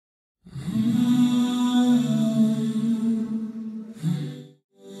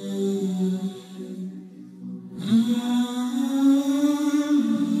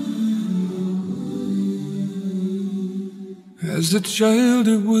was a child,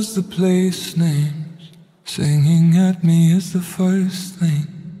 it was the place names singing at me as the first thing.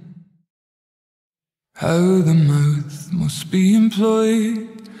 How the mouth must be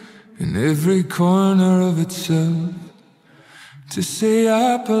employed in every corner of itself to say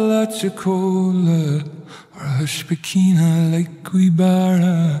Appalachicola or Hushpekina like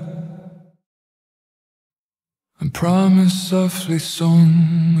Guibara, and promise softly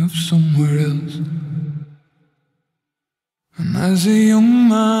sung of somewhere else. And as a young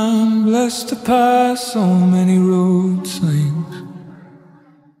man blessed to pass so many road signs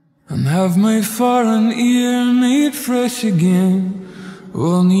and have my foreign ear made fresh again,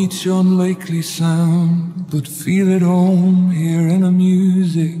 on each unlikely sound, but feel at home hearing a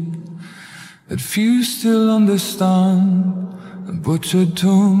music that few still understand, a butchered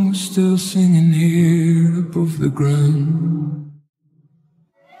tongue still singing here above the ground.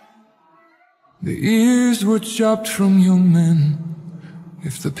 The ears were chopped from young men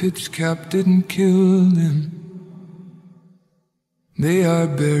if the pitch cap didn't kill them. They are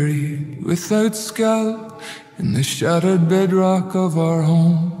buried without scalp in the shattered bedrock of our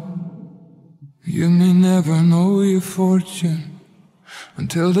home. You may never know your fortune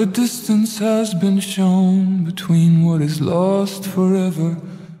until the distance has been shown between what is lost forever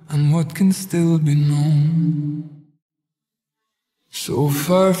and what can still be known. So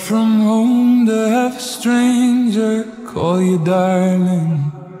far from home to have a stranger call you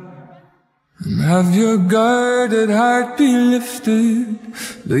darling, and have your guarded heart be lifted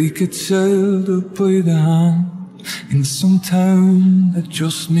like a child up by the hand in some town that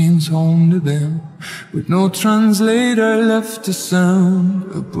just means home to them, with no translator left to sound,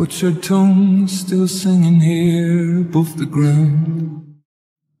 a butchered tongue still singing here above the ground.